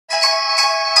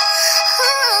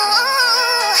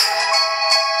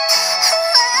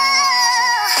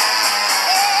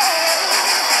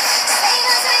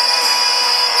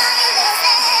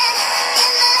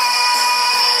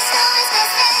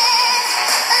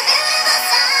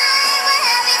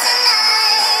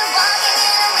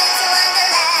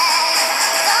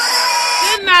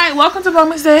night. Welcome to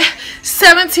Vlogmas Day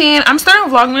 17. I'm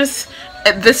starting Vlogmas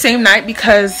the same night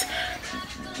because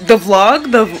the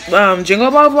vlog, the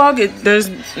Jingle Ball vlog, there's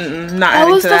not adding to that. That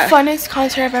was the funnest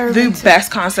concert I've ever been to. The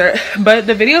best concert. But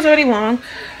the video's already long.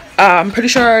 I'm pretty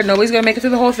sure nobody's gonna make it through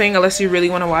the whole thing unless you really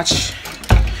want to watch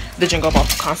the Jingle Ball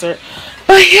concert.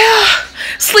 But yeah,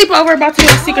 sleepover, about to do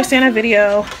a Secret Santa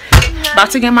video.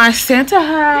 About to get my Santa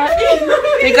hat.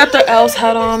 They got the elves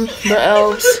hat on, the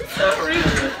elves.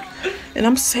 And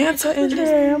I'm Santa in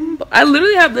there. I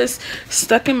literally have this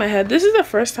stuck in my head. This is the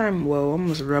first time, whoa, I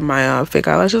almost rubbed my fake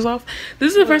eyelashes off.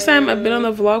 This is the first time I've been on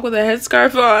the vlog with a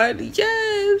headscarf on.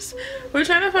 Yes. We're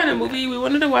trying to find a movie. We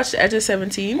wanted to watch The Edge of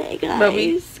 17. Hey guys, but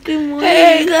good morning.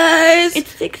 Hey guys.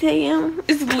 It's 6 a.m.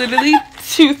 It's literally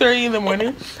 2:30 in the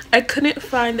morning. I couldn't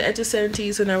find The Edge of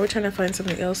 17, so now we're trying to find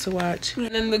something else to watch. And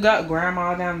then we got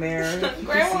grandma down there.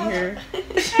 Grandma. You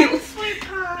can see her. Sweet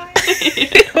pie.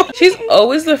 She's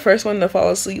always the first one to fall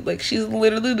asleep. Like, she's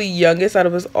literally the youngest out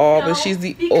of us all, but she's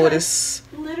the oldest.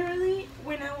 Literally,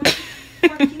 when I went to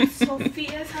fucking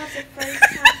Sophia's house the first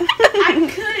time, I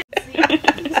couldn't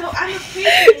sleep. So I'm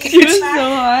appreciating It was so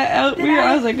hot out here.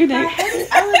 I was like, good my night. head is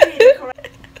elevated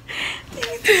correctly.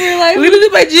 Literally,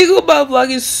 my Jingle Ball vlog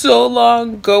is so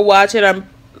long. Go watch it. I'm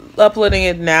uploading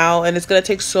it now, and it's gonna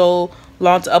take so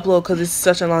long to upload because it's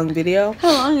such a long video.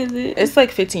 How long is it? It's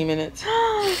like 15 minutes.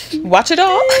 Watch it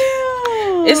all.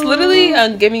 Damn. It's literally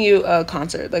giving you a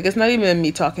concert. Like, it's not even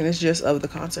me talking, it's just of the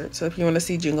concert. So if you want to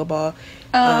see Jingle Ball,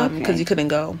 because you couldn't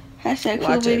go, Hashtag watch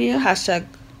full it. video. Hashtag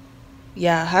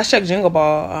Jingle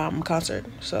Ball concert.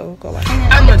 So go watch it.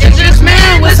 I'm a dangerous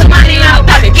man with some money out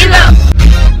about to give up.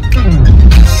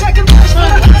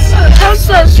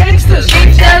 Hustlers, gangsters,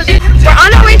 we're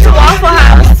on our way to Waffle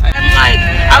House. I'm like,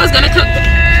 I was gonna cook.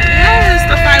 Yes,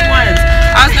 the fried ones.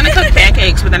 I was gonna cook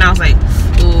pancakes, but then I was like,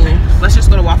 ooh, let's just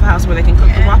go to Waffle House where they can cook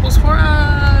the waffles for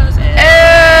us.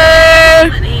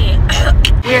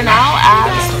 We are now at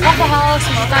Waffle House.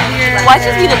 We just got here. Watch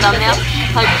this be the thumbnail.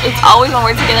 Like, it's always when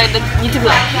we're together. The YouTube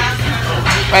like,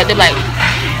 Right? They're like,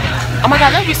 oh my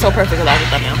god, that'd be so perfect without the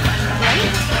thumbnail.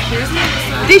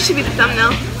 This should be the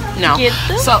thumbnail. No.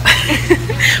 So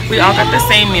we all got the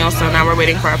same meal, so now we're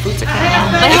waiting for our food to come.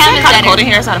 The ham is kind of better. cold in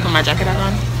here, so I had to put my jacket back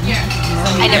on.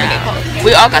 I never get cold.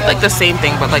 We all got like the same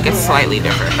thing, but like it's slightly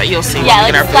different. But you'll see when Yeah,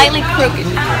 we like get our food. slightly crooked.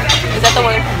 Is that the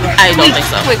word? I don't think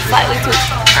so. Tweaked, slightly tweaked.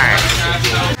 Alright.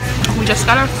 We just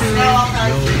got our food.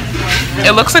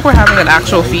 It looks like we're having an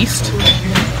actual feast.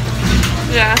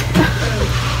 Yeah.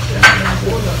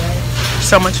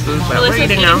 So much food, but we're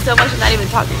eating now. So much, I'm not even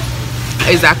talking.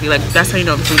 Exactly, like that's how you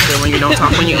know the food's good, when you don't talk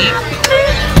when you eat.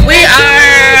 We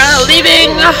are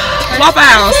leaving Waffle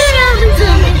House.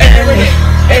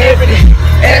 Every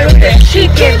day, she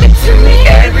give it to me.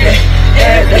 Every day,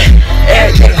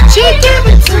 she give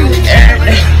it to me.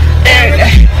 Every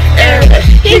day,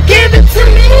 he give it to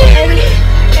me.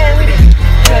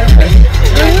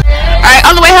 Alright,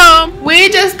 on the way home, we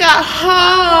just got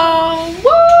home.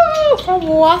 Woo! From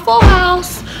Waffle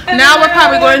House. Now we're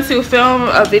probably going to film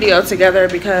a video together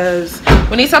because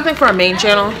we need something for our main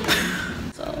channel.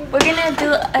 We're gonna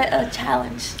do a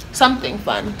challenge. Something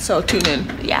fun. So tune in.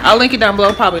 Yeah. I'll link it down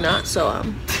below. Probably not. So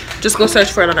just go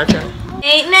search for it on our channel.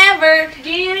 Ain't never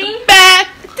getting back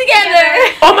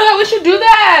together. Oh my god, we should do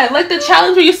that. Like the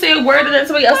challenge where you say a word and then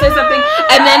somebody else says something,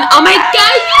 and then oh my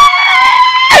god,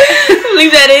 yes!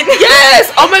 Leave that in.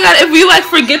 Yes. Oh my god, if we like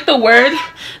forget the word,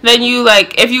 then you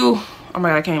like oh my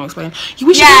god, I can't even explain.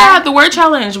 We should do that, the word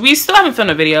challenge. We still haven't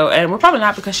filmed a video, and we're probably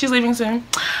not because she's leaving soon.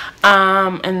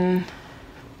 And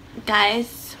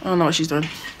guys, I don't know what she's doing,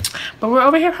 but we're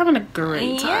over here having a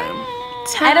great time.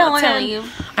 I don't want to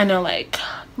leave. I know, like,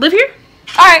 live here?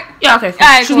 All right. Yeah, okay. Cool. All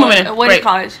right, she's cool. moving in. What is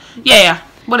college? Yeah.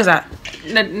 What is that?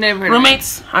 Never heard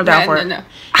Roommates? I'm down for it. No.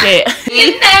 Yeah.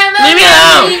 You never Leave me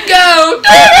alone. go.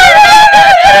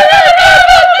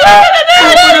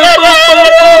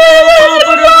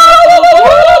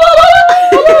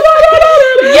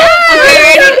 Okay,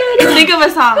 ready? Think of a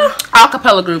song.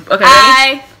 Acapella group. Okay, ready?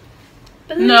 I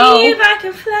Believe I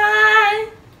can fly.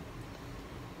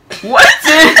 What?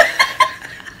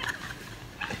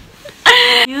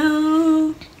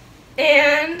 You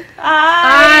and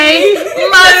I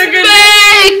must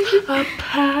make a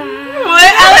path.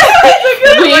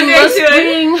 We must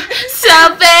bring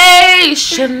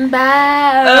salvation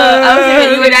back. I was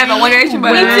thinking you would have a One Direction,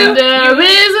 but when there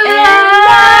is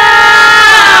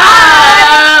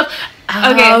love,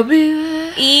 Okay. I'll be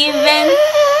there. even.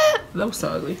 That was so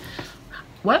ugly.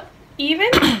 What?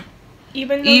 even though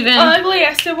Even. ugly,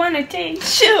 I still want to take.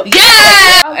 Shoot.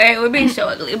 Yeah. Alright, we're being so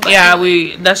ugly. But Yeah,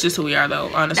 that's just who we are, though.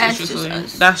 Honestly, That's truthfully, just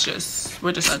us. that's just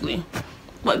we're just ugly.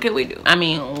 What can we do? I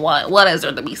mean, what is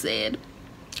there to be said?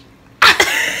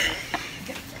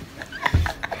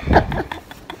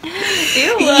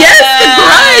 Yes, the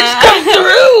grudge come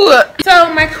through.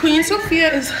 So my Queen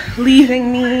Sophia is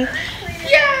leaving me.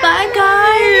 Yeah. Bye,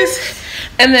 guys.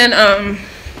 And then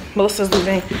Melissa's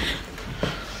leaving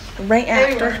right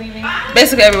after.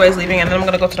 Basically everybody's leaving, and then I'm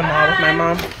gonna go to the mall with my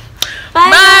mom.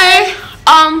 Bye.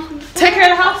 Bye. Take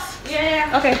care of the house.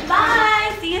 Yeah. Okay.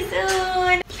 Bye. See you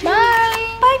soon. Bye.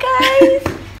 Bye, guys.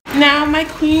 Now my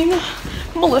queen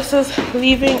Melissa's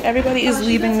leaving. Everybody is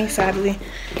leaving me, sadly.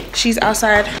 She's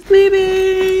outside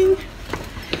leaving.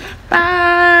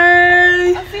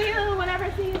 Bye. I'll see you whenever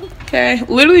I see you. Okay,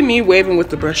 literally me waving with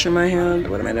the brush in my hand.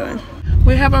 What am I doing?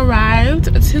 We have arrived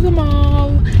to the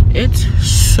mall. It's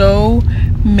so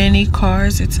many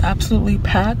cars. It's absolutely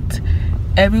packed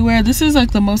everywhere. This is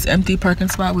like the most empty parking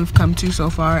spot we've come to so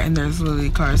far, and there's literally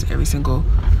cars every single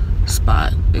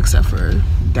spot except for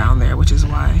down there, which is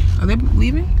why. Are they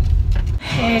leaving?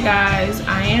 Hey guys,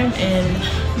 I am in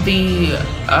the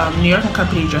New York &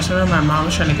 Company dressing room. My mom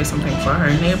was trying to get something for her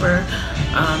neighbor,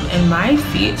 and my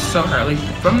feet so hurt. Like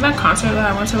from that concert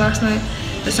that I went to last night,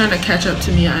 it's starting to catch up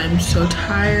to me. I'm so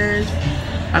tired.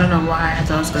 I don't know why. I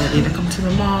thought I was gonna need to come to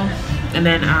the mall, and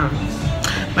then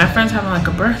my friend's having like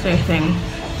a birthday thing,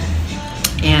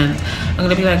 and I'm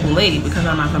gonna be like late because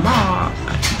I'm at the mall.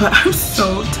 But I'm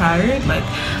so tired. Like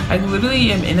I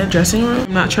literally am in a dressing room.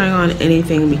 I'm not trying on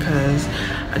anything because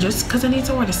I need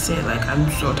somewhere to sit. Like I'm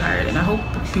so tired, and I hope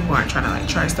people aren't trying to like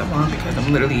try stuff on because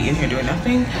I'm literally in here doing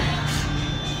nothing.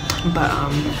 But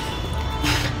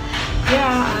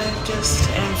yeah, I just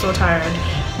am so tired.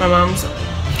 My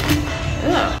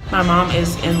mom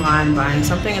is in line buying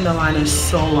something, and the line is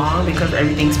so long because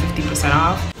everything's 50%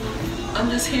 off. I'm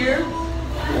just here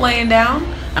laying down.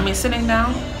 Sitting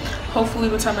down. Hopefully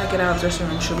by the time I get out of the dressing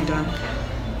room, she'll be done.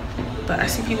 But I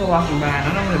see people walking by,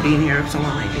 and I don't want to be in here if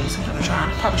someone might do something to try.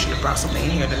 I probably should have brought something in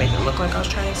here to make it look like I was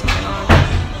trying something on.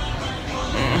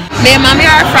 Me and mommy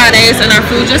are at Fridays, and our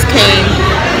food just came,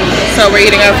 so we're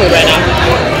eating our food right now.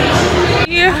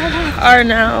 We are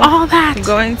now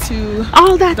going to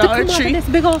Dollar Tree. This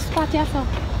big old spot, yeah, so.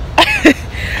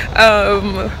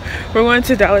 We're going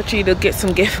to Dollar Tree to get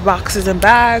some gift boxes and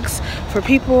bags for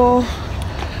people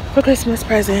for Christmas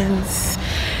presents.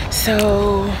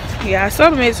 So yeah, I still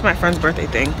haven't made it to my friend's birthday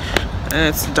thing,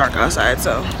 and it's dark outside,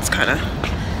 so it's kind of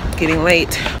getting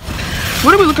late.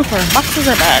 What are we looking for? Boxes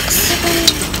or bags?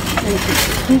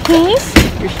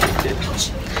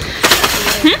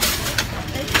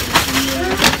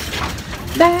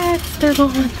 Bags, they're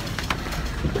gone.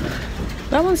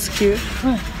 That one's cute.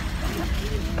 Huh.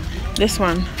 This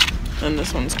one and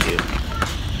this one's cute.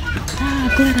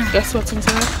 Glitter. Guess what's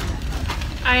inside?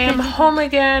 I am home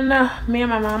again. Me and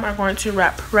my mom are going to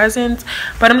wrap presents,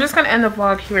 but I'm just gonna end the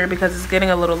vlog here because it's getting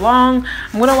a little long.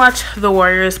 I'm gonna watch the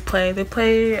Warriors play. They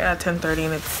play at 10:30,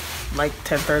 and it's like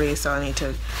 10:30, so I need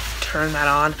to turn that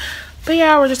on. But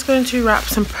yeah, we're just going to wrap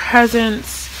some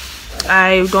presents.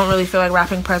 I don't really feel like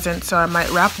wrapping presents, so I might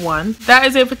wrap one. That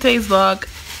is it for today's vlog.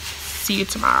 See you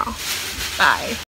tomorrow. Bye.